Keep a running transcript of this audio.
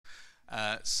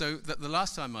So the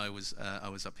last time I was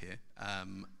up here,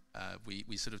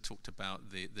 we sort of talked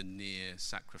about the near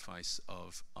sacrifice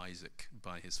of Isaac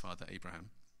by his father Abraham,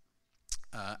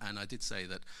 and I did say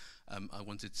that I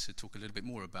wanted to talk a little bit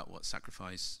more about what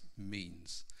sacrifice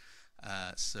means.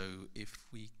 So if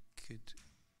we could,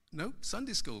 no,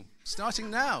 Sunday school starting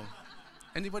now.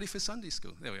 Anybody for Sunday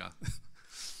school? There we are.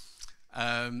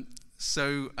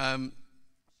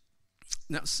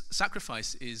 Now,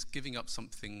 sacrifice is giving up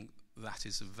something that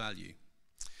is of value.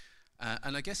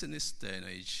 And I guess in this day and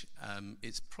age,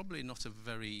 it's probably not a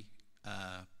very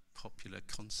popular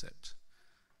concept,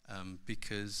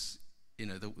 because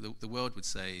the world would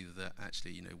say that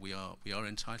actually we are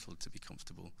entitled to be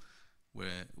comfortable,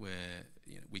 where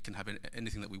we can have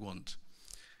anything that we want,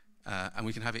 and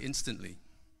we can have it instantly.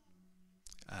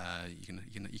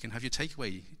 You can have your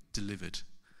takeaway delivered,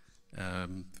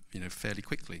 fairly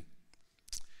quickly.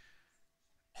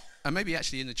 And maybe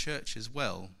actually in the church as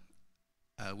well,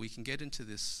 we can get into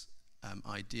this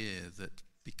idea that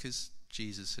because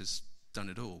Jesus has done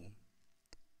it all,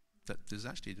 that there's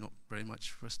actually not very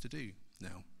much for us to do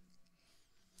now.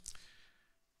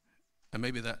 And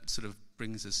maybe that sort of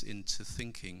brings us into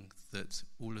thinking that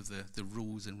all of the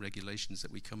rules and regulations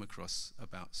that we come across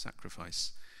about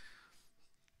sacrifice,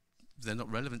 they're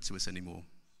not relevant to us anymore.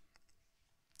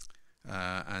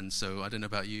 And so I don't know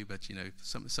about you, but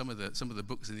some of the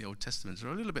books in the Old Testament are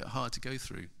a little bit hard to go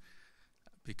through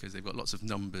because they've got lots of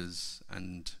numbers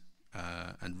and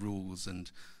rules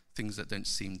and things that don't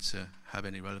seem to have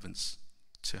any relevance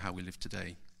to how we live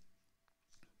today.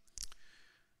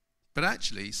 But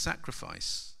actually,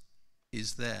 sacrifice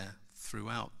is there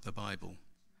throughout the Bible,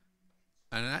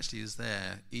 and it actually is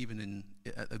there even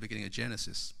at the beginning of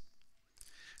Genesis.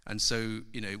 And so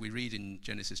we read in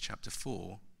Genesis chapter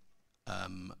 4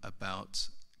 about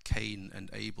Cain and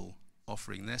Abel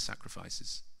offering their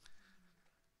sacrifices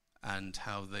and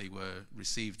how they were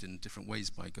received in different ways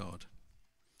by God.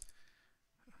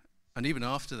 And even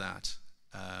after that,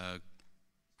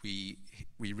 we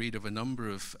read of a number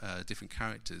of different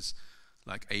characters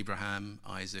like Abraham,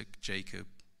 Isaac, Jacob,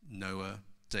 Noah,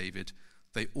 David.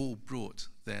 They all brought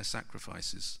their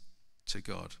sacrifices to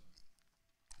God.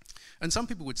 And some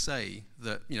people would say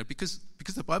that because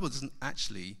the Bible doesn't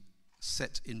actually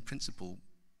set in principle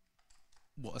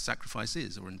what a sacrifice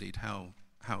is, or indeed how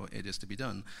it is to be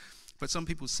done. But some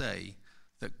people say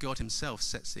that God himself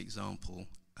sets the example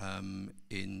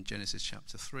in Genesis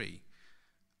chapter 3,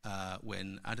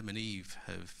 when Adam and Eve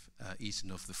have eaten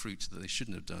of the fruit that they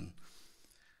shouldn't have done.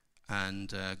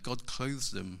 And God clothes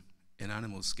them in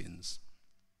animal skins.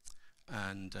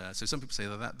 And so some people say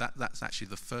that's actually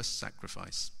the first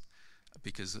sacrifice,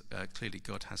 because clearly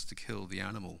God has to kill the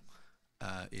animal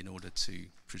in order to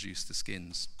produce the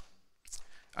skins.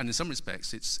 And in some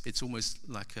respects, it's almost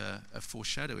like a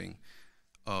foreshadowing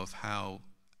of how,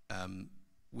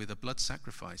 with a blood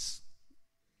sacrifice,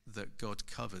 that God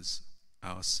covers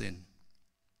our sin.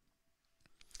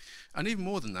 And even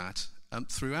more than that,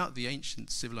 throughout the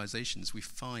ancient civilizations, we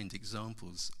find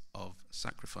examples of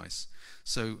sacrifice.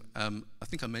 So I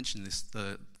think I mentioned this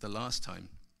the last time,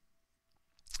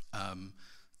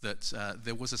 that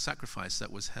there was a sacrifice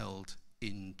that was held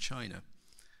in China,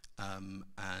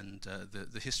 and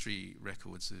the history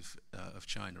records of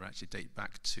China actually date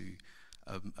back to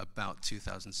about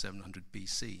 2700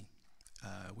 BC,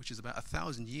 which is about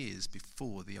 1,000 years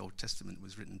before the Old Testament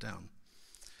was written down.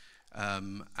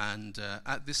 And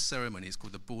at this ceremony, it's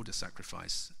called the border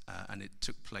sacrifice, and it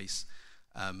took place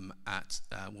at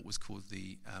what was called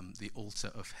the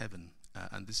altar of heaven.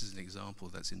 And this is an example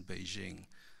that's in Beijing,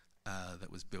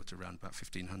 that was built around about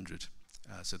 1500.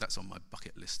 So that's on my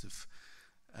bucket list of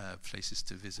places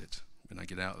to visit when I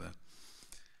get out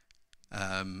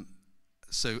there.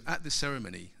 So at this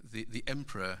ceremony, the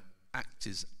emperor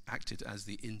acted as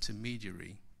the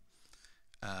intermediary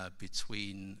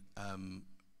between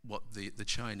what the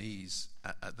Chinese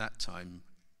at that time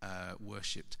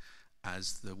worshipped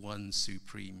as the one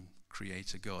supreme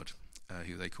creator God,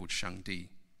 who they called Shangdi.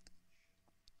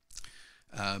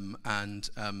 And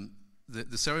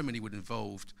the ceremony would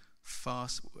involve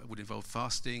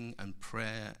fasting and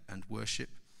prayer and worship,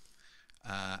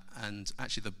 and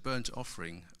actually the burnt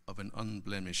offering of an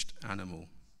unblemished animal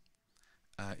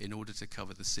in order to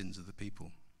cover the sins of the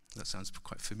people. That sounds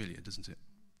quite familiar, doesn't it?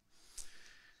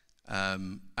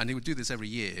 And he would do this every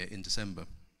year in December.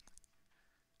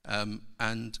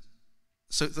 And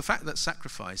so the fact that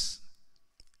sacrifice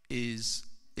is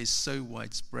so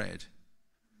widespread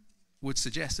would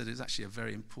suggest that it's actually a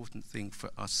very important thing for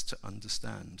us to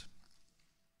understand.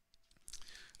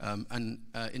 And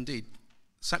indeed,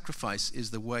 sacrifice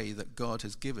is the way that God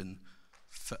has given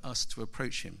for us to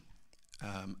approach him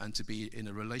and to be in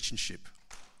a relationship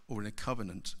or in a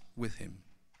covenant with him.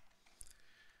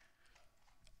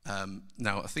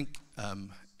 Now, I think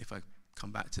if I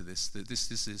come back to this,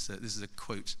 this is a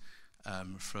quote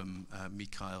from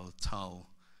Mikhail Tal,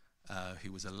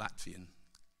 who was a Latvian,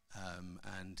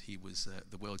 and he was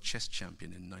the world chess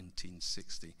champion in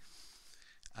 1960.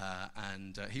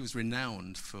 And he was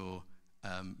renowned for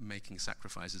making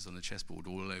sacrifices on the chessboard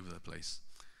all over the place.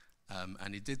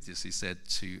 And he did this, he said,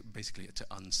 to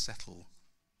unsettle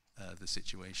the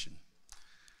situation.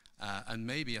 And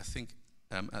maybe I think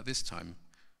at this time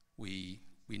we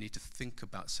need to think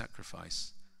about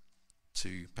sacrifice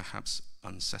to perhaps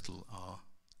unsettle our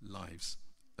lives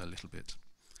a little bit.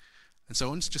 And so I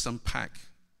want to just unpack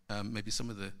maybe some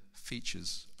of the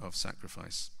features of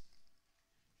sacrifice.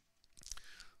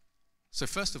 So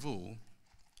first of all,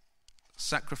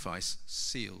 sacrifice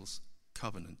seals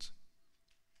covenant.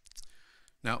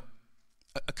 Now,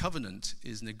 a covenant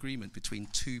is an agreement between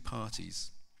two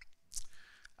parties.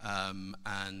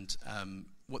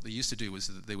 What they used to do was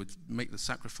that they would make the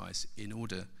sacrifice in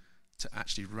order to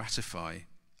actually ratify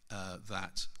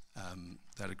that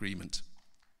agreement.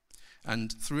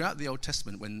 And throughout the Old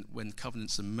Testament, when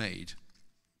covenants are made,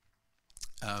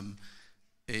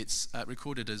 it's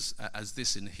recorded as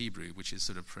this in Hebrew, which is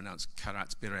sort of pronounced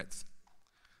karat bereth.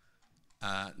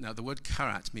 Now, the word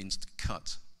karat means to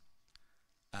cut,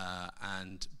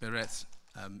 and bereth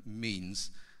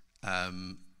means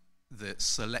the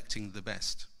selecting the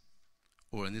best,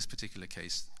 or in this particular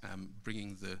case,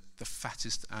 bringing the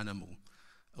fattest animal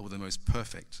or the most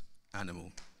perfect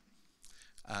animal.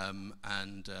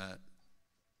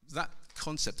 That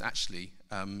concept actually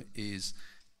is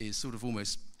sort of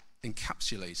almost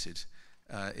encapsulated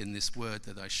in this word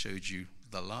that I showed you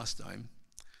the last time,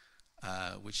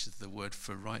 which is the word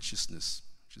for righteousness,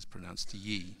 which is pronounced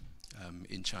yi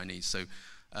in Chinese. So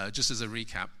just as a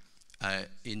recap,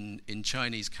 in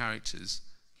Chinese characters,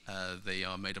 they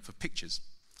are made up of pictures.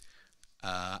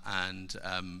 And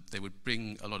they would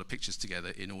bring a lot of pictures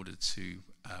together in order to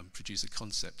produce a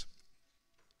concept.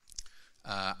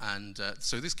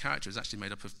 So this character is actually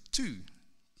made up of two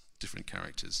different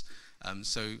characters.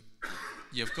 So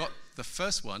you've got the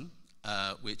first one,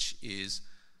 which is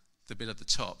the bit at the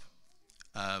top,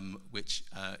 which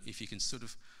if you can sort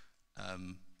of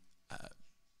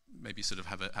maybe sort of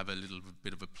have a little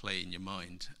bit of a play in your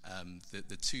mind,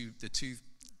 the two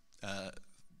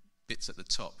bits at the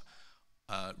top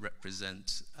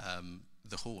represent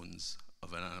the horns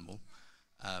of an animal.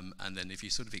 And then if you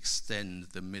sort of extend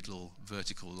the middle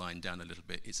vertical line down a little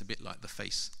bit, it's a bit like the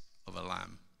face of a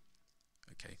lamb.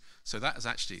 Okay, so that is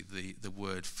actually the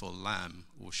word for lamb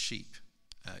or sheep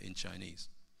in Chinese.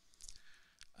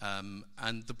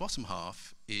 And the bottom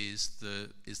half is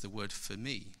the word for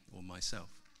me or myself.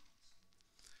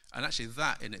 And actually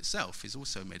that in itself is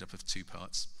also made up of two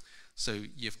parts. So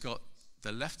you've got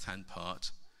the left-hand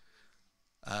part,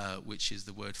 which is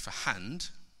the word for hand,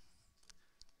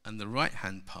 and the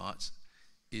right-hand part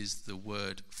is the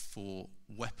word for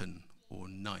weapon or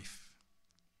knife.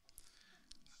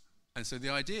 And so the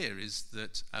idea is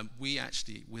that we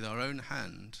actually, with our own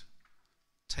hand,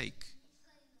 take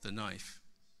the knife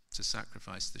to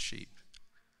sacrifice the sheep,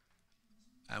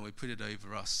 and we put it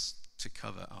over us to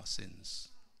cover our sins.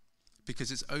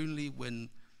 Because it's only when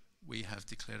we have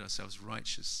declared ourselves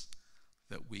righteous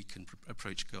that we can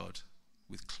approach God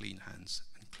with clean hands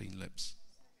and clean lips.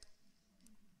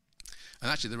 And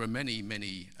actually, there are many,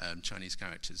 many Chinese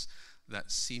characters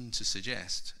that seem to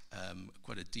suggest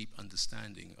quite a deep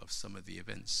understanding of some of the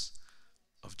events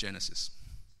of Genesis.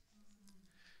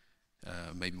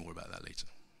 Maybe more about that later.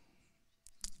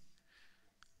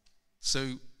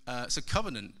 So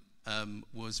covenant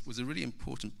was a really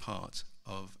important part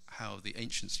of how the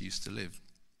ancients used to live.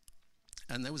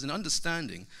 And there was an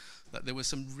understanding that there were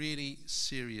some really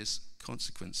serious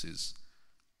consequences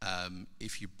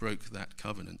if you broke that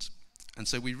covenant. And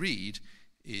so we read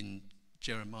in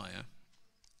Jeremiah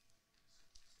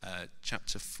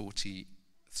chapter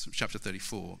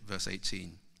 34, verse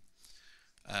 18.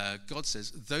 God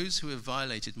says, "Those who have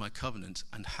violated my covenant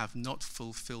and have not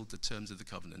fulfilled the terms of the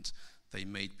covenant they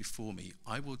made before me,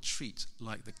 I will treat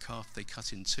like the calf they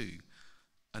cut in two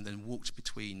and then walked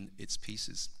between its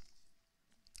pieces."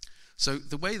 So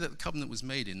the way that the covenant was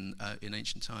made in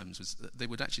ancient times was that they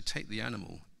would actually take the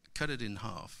animal, cut it in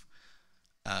half,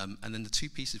 and then the two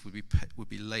pieces would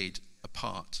be laid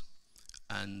apart,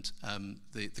 and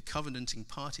the covenanting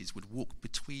parties would walk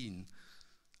between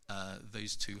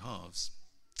those two halves.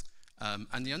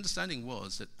 And the understanding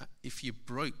was that if you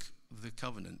broke the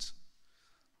covenant,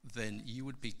 then you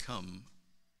would become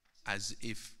as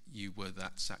if you were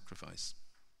that sacrifice.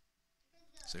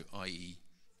 So, i.e.,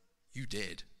 you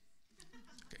did.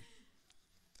 Okay.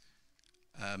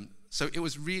 So it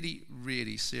was really,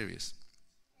 really serious.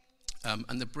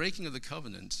 And the breaking of the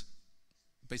covenant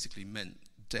basically meant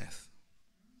death.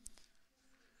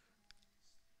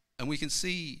 And we can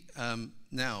see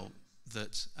now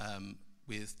that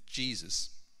with Jesus,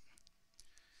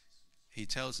 he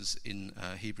tells us in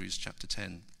Hebrews chapter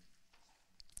 10,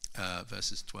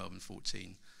 verses 12 and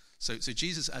 14. So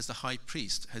Jesus, as the high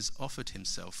priest, has offered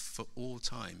himself for all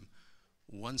time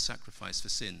one sacrifice for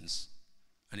sins,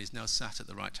 and is now sat at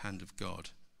the right hand of God.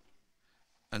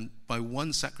 And by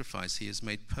one sacrifice he has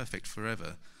made perfect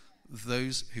forever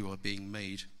those who are being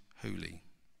made holy.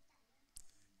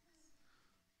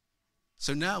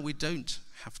 So now we don't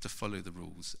have to follow the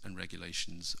rules and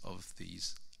regulations of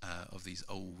these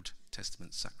Old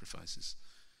Testament sacrifices,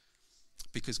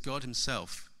 because God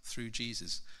himself, through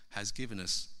Jesus, has given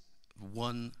us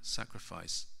one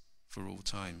sacrifice for all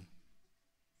time.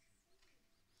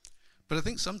 But I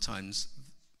think sometimes,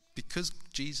 because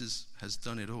Jesus has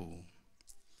done it all,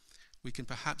 we can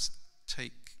perhaps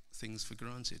take things for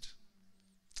granted.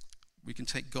 We can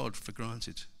take God for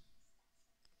granted.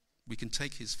 We can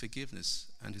take his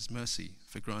forgiveness and his mercy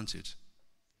for granted.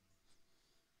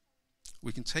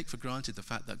 We can take for granted the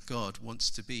fact that God wants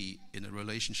to be in a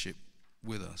relationship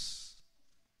with us.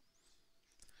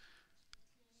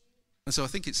 And so I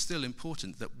think it's still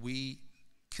important that we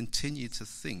continue to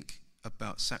think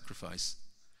about sacrifice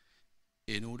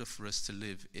in order for us to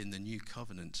live in the new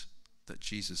covenant that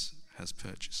Jesus has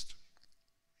purchased.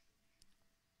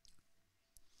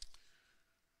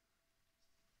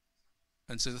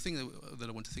 And so the thing that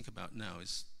I want to think about now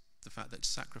is the fact that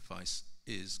sacrifice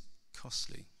is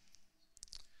costly.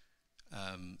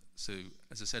 So,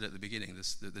 as I said at the beginning,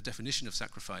 the definition of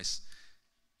sacrifice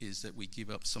is that we give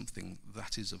up something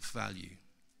that is of value.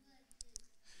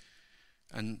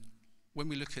 And when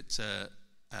we look at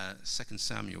 2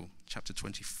 Samuel chapter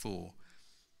 24,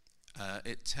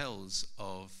 it tells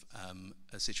of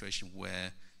a situation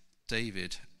where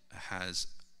David has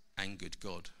angered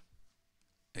God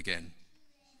again.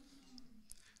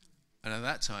 And at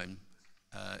that time,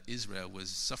 Israel was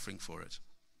suffering for it.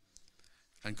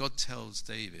 And God tells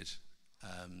David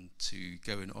to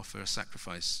go and offer a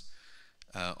sacrifice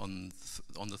on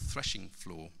the threshing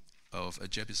floor of a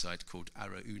Jebusite called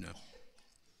Araunah.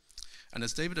 And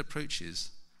as David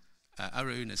approaches,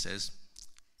 Araunah says,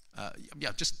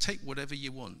 just take whatever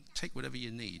you want, take whatever you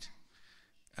need.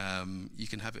 You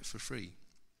can have it for free.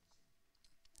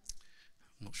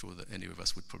 I'm not sure that any of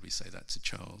us would probably say that to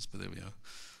Charles, but there we are.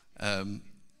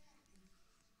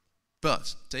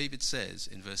 But David says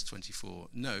in verse 24,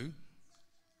 "No,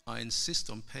 I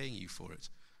insist on paying you for it.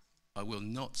 I will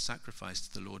not sacrifice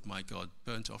to the Lord my God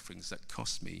burnt offerings that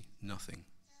cost me nothing."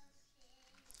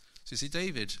 So you see,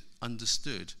 David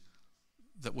understood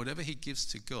that whatever he gives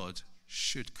to God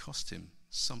should cost him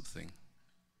something.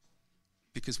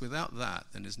 Because without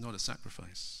that, then it's not a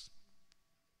sacrifice.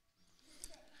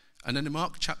 And then in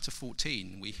Mark chapter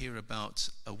 14, we hear about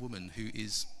a woman who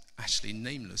is actually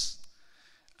nameless.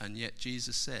 And yet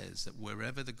Jesus says that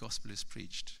wherever the gospel is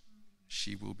preached,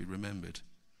 she will be remembered.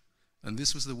 And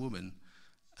this was the woman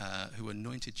who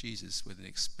anointed Jesus with an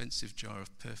expensive jar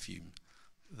of perfume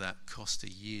that cost a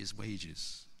year's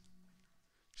wages,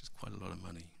 which is quite a lot of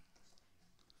money.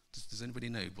 Does anybody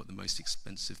know what the most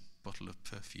expensive bottle of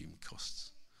perfume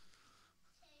costs?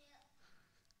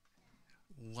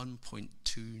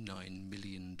 $1.29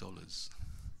 million.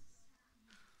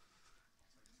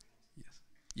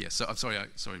 Yes. So I'm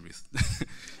sorry, Ruth.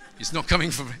 It's not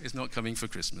coming for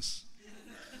Christmas.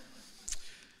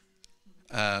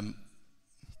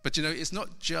 But it's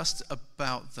not just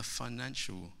about the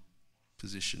financial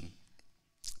position,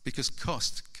 because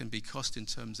cost can be cost in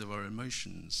terms of our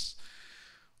emotions,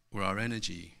 or our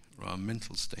energy, or our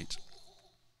mental state.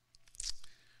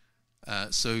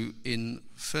 So in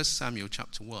 1 Samuel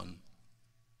chapter 1,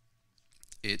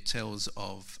 it tells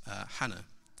of Hannah.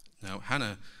 Now,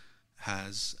 Hannah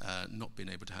has not been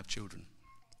able to have children.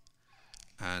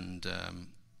 And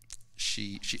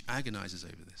she agonizes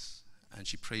over this. And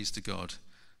she prays to God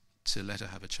to let her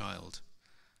have a child,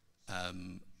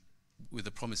 with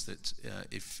the promise that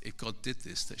if God did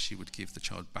this, that she would give the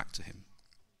child back to him.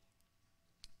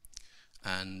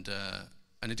 And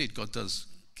indeed, God does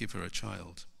give her a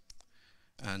child.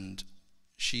 And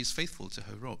she is faithful to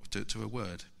her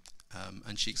word.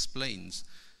 And she explains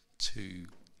to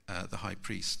the high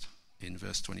priest in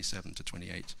verse 27 to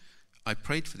 28, "I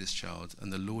prayed for this child,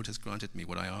 and the Lord has granted me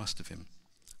what I asked of him.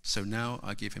 So now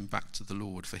I give him back to the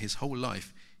Lord. For his whole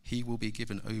life he will be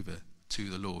given over to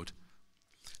the Lord.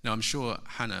 Now, I'm sure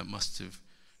Hannah must have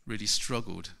really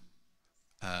struggled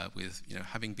with,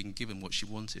 having been given what she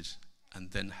wanted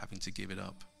and then having to give it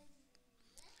up.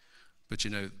 But,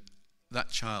 that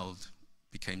child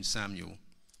became Samuel,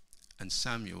 and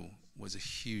Samuel was a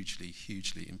hugely,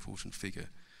 hugely important figure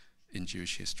in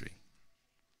Jewish history.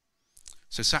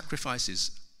 So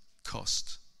sacrifices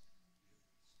cost.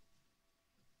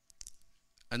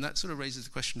 And that sort of raises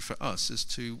the question for us as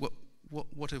to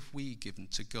what have we given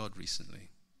to God recently?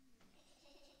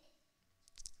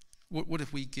 What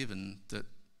have we given that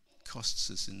costs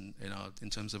us in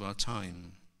terms of our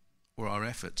time or our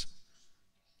effort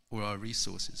or our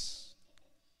resources?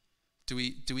 Do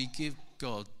we give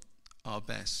God our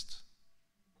best?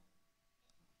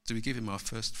 Do we give him our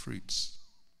first fruits?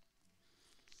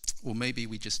 Or maybe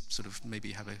we just sort of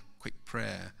have a quick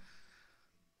prayer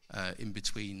in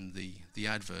between the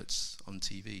adverts on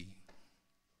TV.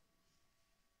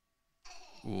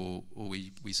 Or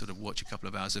we sort of watch a couple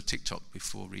of hours of TikTok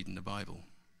before reading the Bible.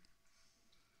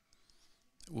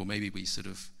 Or maybe we sort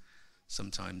of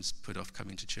sometimes put off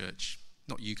coming to church.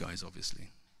 Not you guys,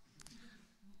 obviously.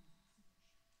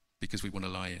 Because we want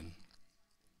to lie in.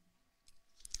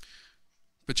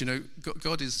 But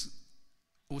God is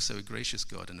also a gracious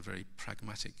God and a very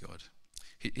pragmatic God.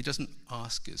 He doesn't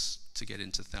ask us to get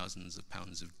into thousands of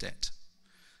pounds of debt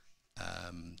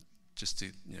just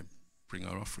to bring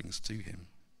our offerings to him.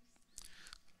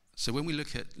 So when we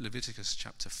look at Leviticus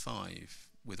chapter 5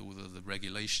 with all of the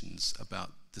regulations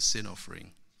about the sin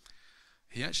offering,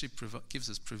 he actually gives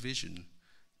us provision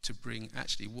to bring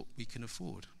actually what we can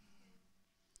afford.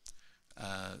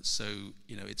 So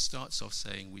it starts off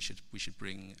saying we should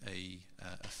bring a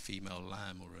female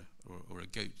lamb or a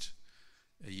goat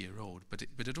a year old, but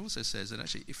it also says that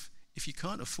actually if you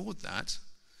can't afford that,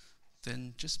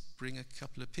 then just bring a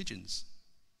couple of pigeons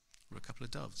or a couple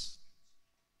of doves.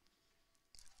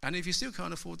 And if you still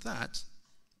can't afford that,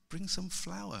 bring some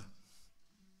flour.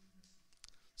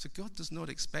 So God does not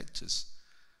expect us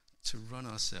to run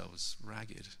ourselves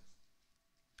ragged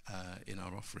in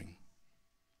our offering.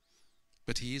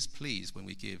 But he is pleased when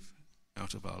we give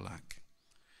out of our lack,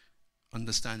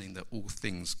 understanding that all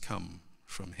things come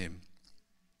from him.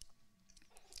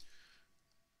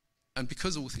 And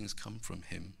because all things come from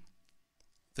him,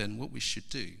 then what we should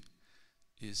do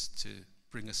is to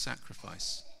bring a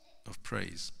sacrifice of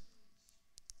praise.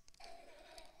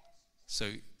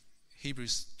 So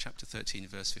Hebrews chapter 13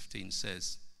 verse 15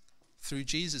 says, "Through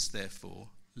Jesus, therefore,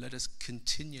 let us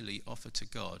continually offer to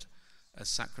God a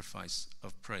sacrifice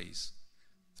of praise,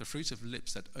 the fruit of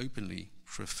lips that openly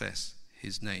profess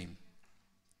his name."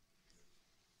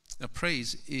 Now,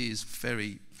 praise is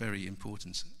very, very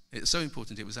important. It's so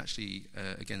important it was actually,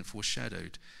 again,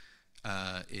 foreshadowed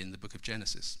in the book of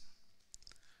Genesis.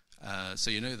 So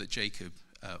you know that Jacob,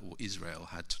 or Israel,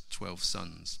 had 12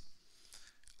 sons.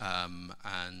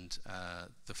 And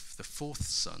the fourth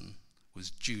son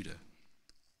was Judah.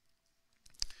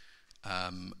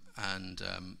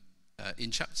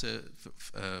 In chapter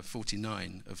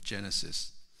 49 of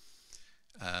Genesis,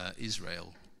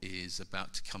 Israel is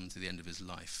about to come to the end of his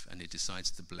life, and he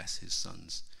decides to bless his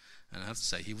sons. And I have to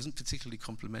say, he wasn't particularly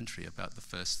complimentary about the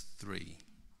first three.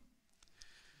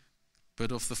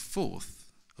 But of the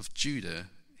fourth, of Judah,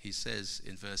 he says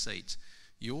in verse 8,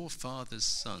 "Your father's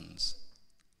sons,"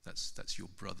 that's your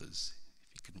brothers,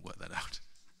 if you can work that out,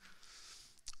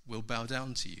 "will bow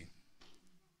down to you."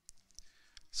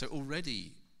 So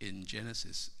already in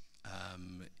Genesis,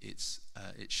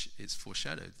 it's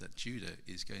foreshadowed that Judah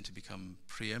is going to become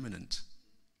preeminent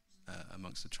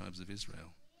amongst the tribes of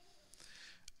Israel.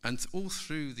 And all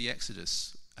through the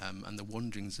Exodus and the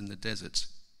wanderings in the desert,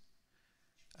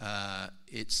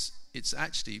 it's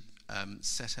actually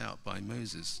set out by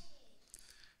Moses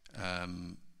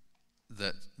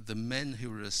that the men who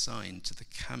were assigned to the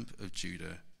camp of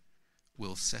Judah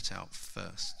will set out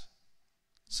first.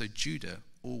 So Judah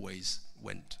always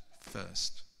went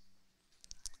first.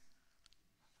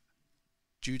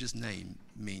 Judah's name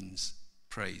means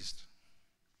praised.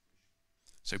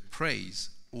 So praise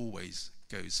always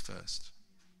goes first.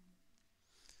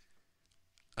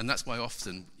 And that's why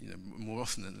often, more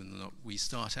often than not, we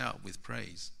start out with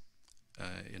praise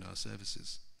in our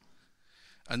services.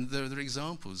 And there are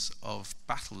examples of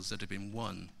battles that have been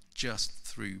won just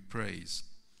through praise.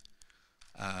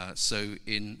 So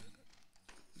in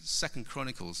 2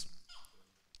 Chronicles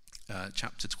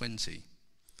chapter 20,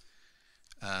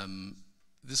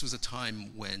 this was a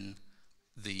time when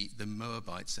the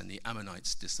Moabites and the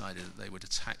Ammonites decided that they would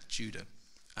attack Judah,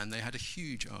 and they had a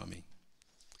huge army.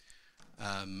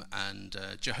 And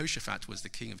Jehoshaphat was the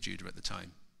king of Judah at the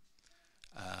time,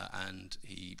 and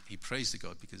he prays to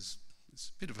God because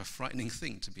it's a bit of a frightening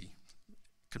thing to be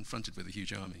confronted with a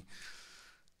huge army.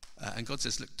 And God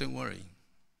says, look, don't worry,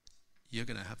 you're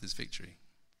going to have this victory.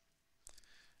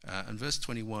 And verse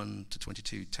 21 to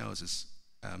 22 tells us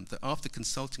that after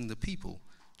consulting the people,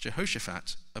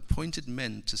 Jehoshaphat appointed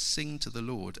men to sing to the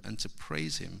Lord and to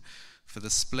praise him for the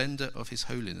splendor of his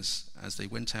holiness as they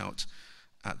went out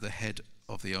at the head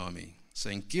of the army,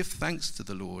 saying, give thanks to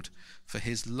the Lord, for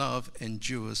his love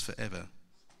endures forever.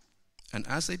 And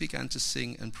as they began to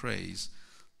sing and praise,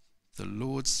 the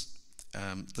Lord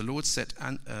set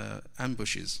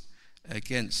ambushes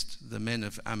against the men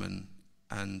of Ammon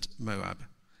and Moab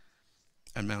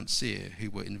and Mount Seir, who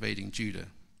were invading Judah,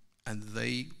 and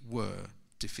they were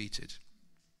defeated.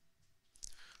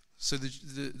 So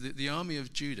the army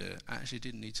of Judah actually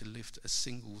didn't need to lift a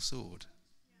single sword,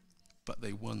 but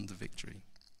they won the victory.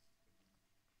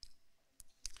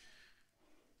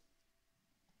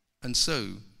 And so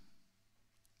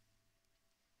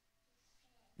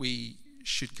we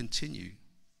should continue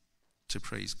to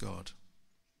praise God.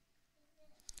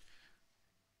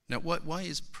 Now, why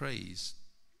is praise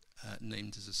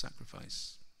named as a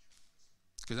sacrifice?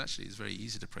 Because actually it's very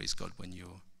easy to praise God when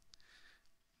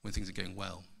things are going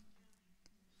well.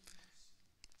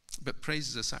 But praise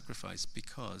is a sacrifice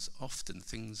because often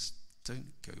things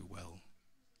don't go well.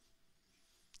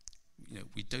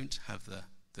 We don't have the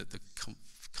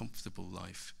comfortable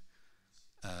life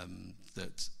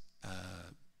that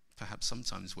perhaps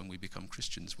sometimes when we become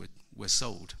Christians we're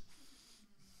sold.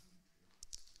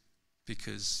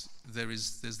 Because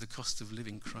there's the cost of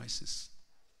living crisis.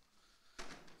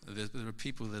 There are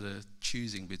people that are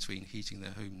choosing between heating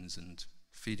their homes and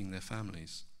feeding their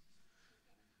families.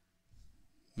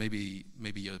 Maybe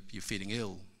you're feeling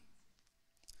ill.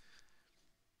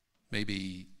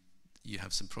 Maybe you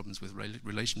have some problems with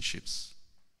relationships.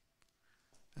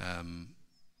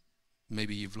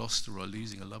 Maybe you've lost or are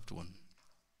losing a loved one.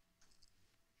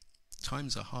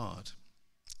 Times are hard,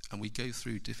 and we go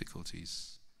through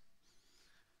difficulties.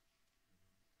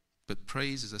 But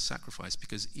praise is a sacrifice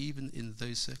because even in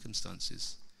those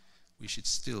circumstances, we should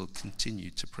still continue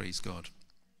to praise God.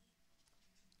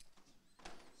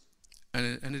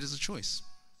 And it is a choice.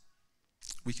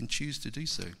 We can choose to do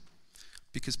so.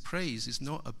 Because praise is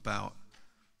not about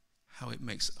how it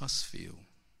makes us feel.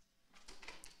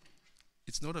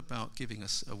 It's not about giving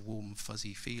us a warm,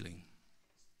 fuzzy feeling.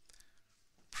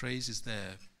 Praise is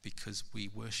there because we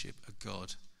worship a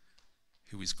God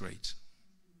who is great,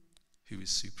 who is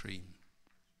supreme.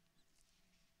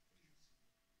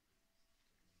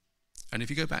 And if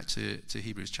you go back to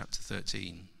Hebrews chapter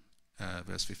 13,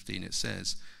 verse 15, it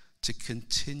says, to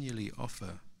continually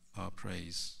offer our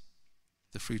praise,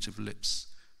 the fruit of lips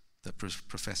that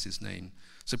profess his name.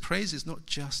 So praise is not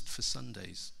just for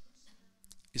Sundays.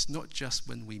 It's not just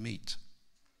when we meet.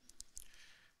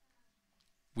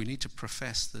 We need to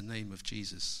profess the name of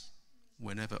Jesus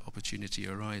whenever opportunity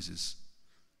arises.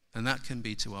 And that can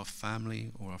be to our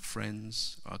family or our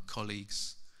friends, our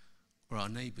colleagues, or our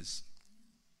neighbors.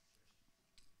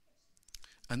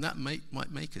 And that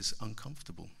might make us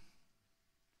uncomfortable.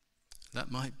 That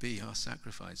might be our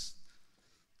sacrifice,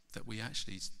 that we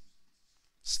actually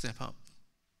step up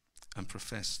and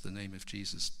profess the name of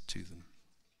Jesus to them.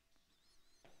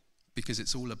 Because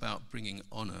it's all about bringing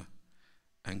honor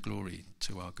and glory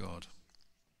to our God.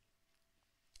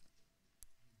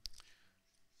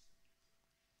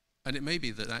 And it may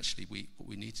be that actually what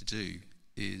we need to do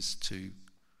is to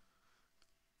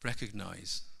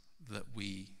recognize that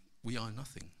we are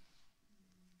nothing.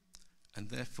 And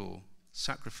therefore,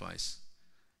 sacrifice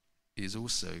is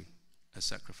also a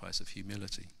sacrifice of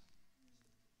humility.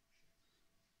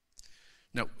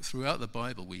 Now, throughout the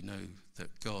Bible, we know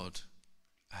that God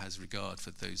has regard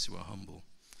for those who are humble,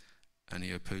 and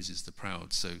he opposes the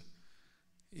proud. So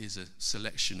here's a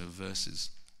selection of verses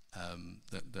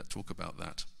that talk about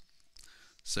that.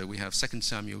 So we have 2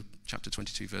 Samuel chapter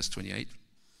 22, verse 28. It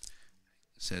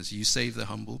says, you save the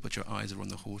humble, but your eyes are on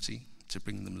the haughty to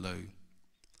bring them low.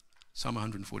 Psalm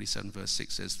 147, verse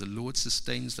 6 says, the Lord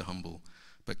sustains the humble,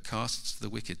 but casts the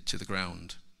wicked to the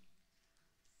ground.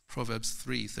 Proverbs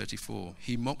 3:34,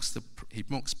 he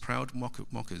mocks proud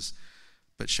mockers,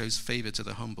 but shows favor to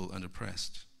the humble and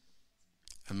oppressed.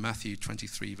 And Matthew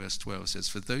 23, verse 12 says,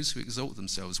 for those who exalt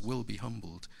themselves will be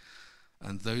humbled,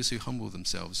 and those who humble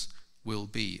themselves will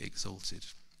be exalted.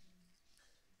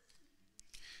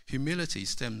 Humility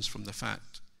stems from the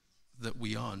fact that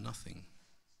we are nothing,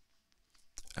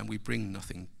 and we bring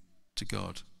nothing to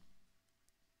God.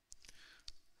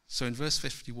 So in verse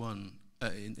 51,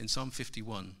 in Psalm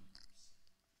 51,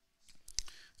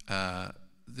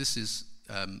 this is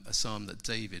a psalm that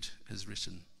David has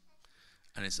written,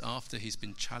 and it's after he's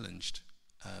been challenged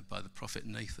by the prophet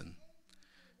Nathan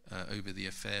over the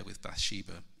affair with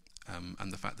Bathsheba,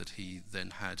 and the fact that he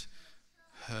then had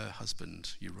her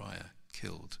husband Uriah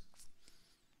killed.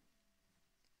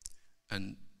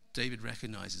 And David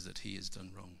recognizes that he has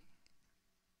done wrong.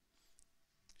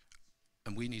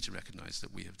 And we need to recognize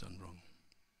that we have done wrong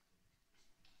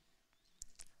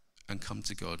and come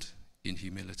to God in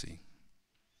humility.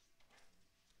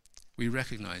 We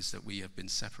recognize that we have been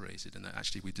separated and that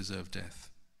actually we deserve death,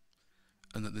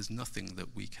 and that there's nothing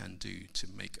that we can do to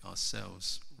make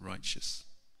ourselves righteous.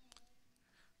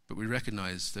 But we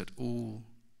recognize that all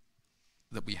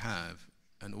that we have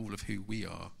and all of who we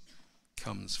are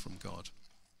comes from God.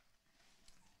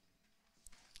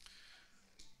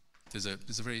 There's a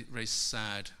very, very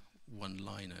sad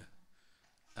one-liner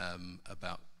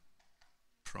about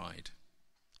pride.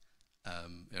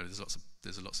 There's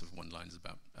lots of one-liners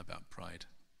about pride,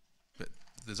 but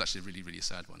there's actually a really, really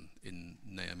sad one in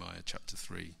Nehemiah chapter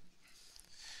 3.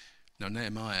 Now,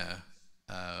 Nehemiah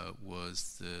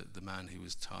was the man who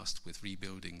was tasked with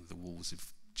rebuilding the walls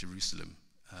of Jerusalem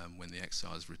when the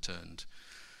exiles returned.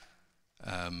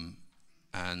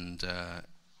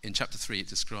 In chapter 3, it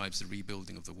describes the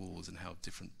rebuilding of the walls and how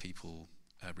different people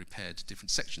repaired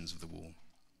different sections of the wall.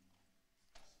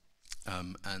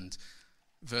 And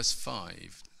verse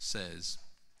 5 says,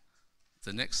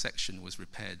 "The next section was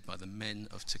repaired by the men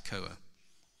of Tekoa,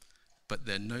 but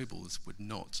their nobles would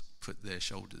not put their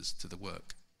shoulders to the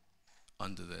work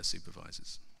under their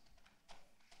supervisors."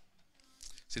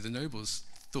 See, the nobles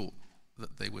thought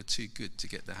that they were too good to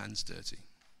get their hands dirty.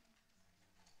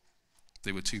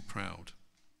 They were too proud.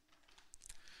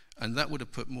 And that would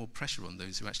have put more pressure on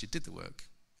those who actually did the work.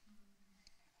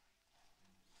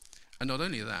 And not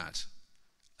only that,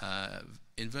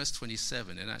 in verse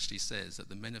 27, it actually says that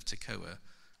the men of Tekoa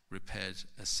repaired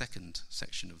a second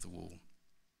section of the wall.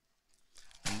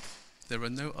 And there are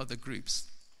no other groups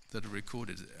that are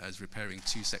recorded as repairing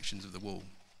two sections of the wall.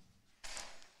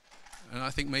 And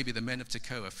I think maybe the men of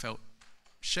Tekoa felt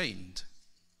shamed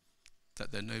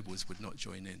that their nobles would not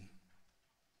join in.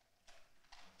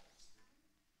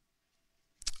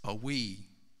 Are we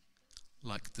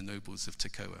like the nobles of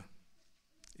Tekoa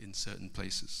in certain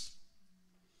places?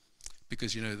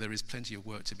 Because, there is plenty of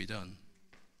work to be done.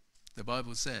 The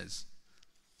Bible says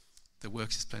the work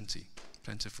is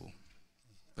plentiful,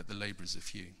 but the laborers are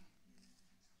few.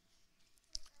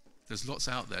 There's lots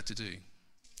out there to do.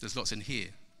 There's lots in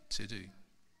here to do.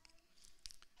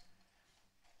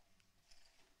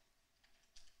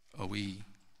 Are we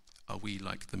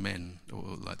like the men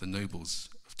or like the nobles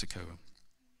of Tekoa?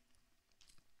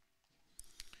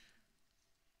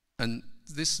 And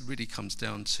this really comes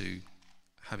down to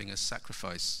having a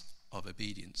sacrifice of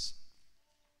obedience.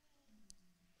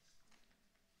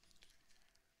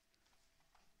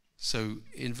 So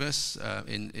in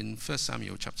 1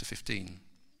 Samuel chapter 15,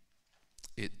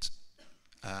 it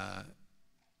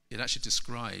actually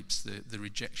describes the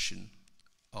rejection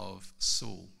of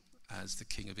Saul as the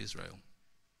king of Israel.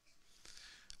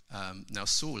 Now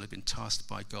Saul had been tasked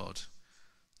by God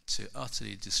to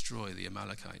utterly destroy the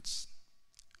Amalekites,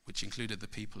 which included the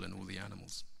people and all the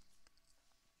animals.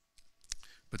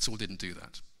 But Saul didn't do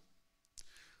that.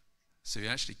 So he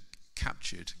actually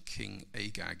captured King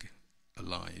Agag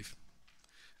alive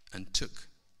and took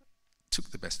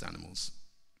the best animals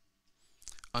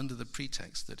under the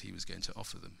pretext that he was going to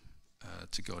offer them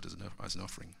to God as an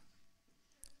offering.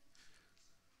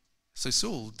 So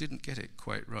Saul didn't get it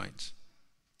quite right.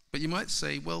 But you might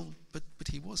say, well, but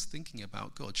he was thinking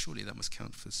about God. Surely that must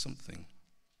count for something.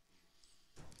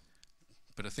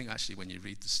 But I think actually when you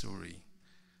read the story,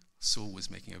 Saul was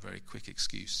making a very quick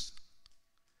excuse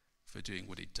for doing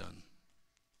what he'd done.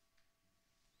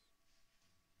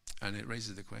 And it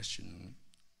raises the question,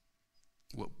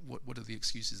 what are the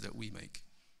excuses that we make?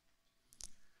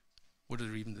 What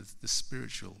are even the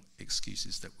spiritual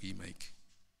excuses that we make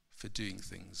for doing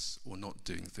things or not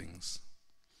doing things?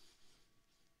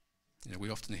 We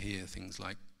often hear things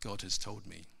like, God has told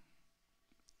me,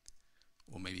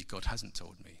 or maybe God hasn't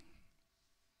told me,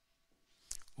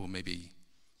 or maybe,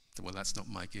 well, that's not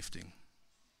my gifting.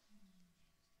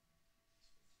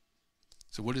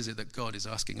 So what is it that God is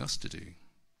asking us to do,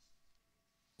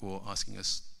 or asking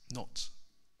us not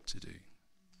to do?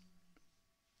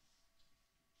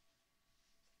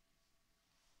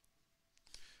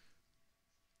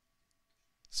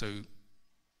 So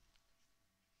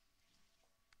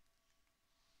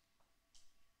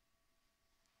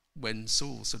when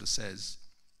Saul sort of says,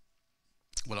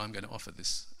 well, I'm going to offer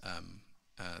these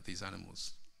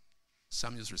animals,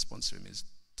 Samuel's response to him is,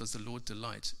 Does the Lord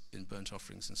delight in burnt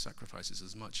offerings and sacrifices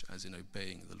as much as in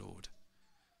obeying the Lord?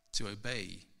 To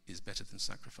obey is better than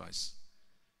sacrifice,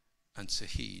 and to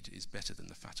heed is better than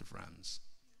the fat of rams.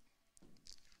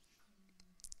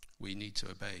 We need to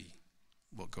obey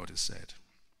what God has said.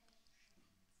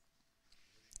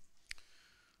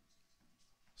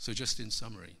 So just in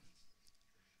summary,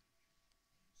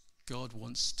 God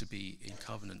wants to be in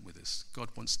covenant with us. God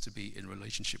wants to be in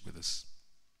relationship with us.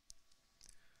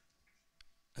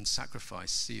 And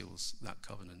sacrifice seals that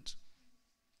covenant.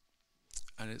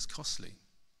 And it's costly.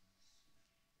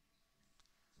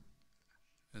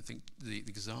 I think the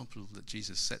example that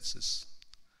Jesus sets us,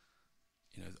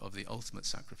 of the ultimate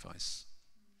sacrifice,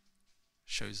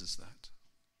 shows us that.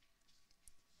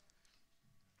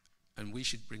 And we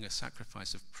should bring a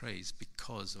sacrifice of praise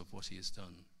because of what he has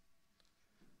done,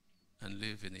 and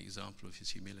live in the example of his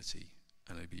humility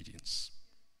and obedience.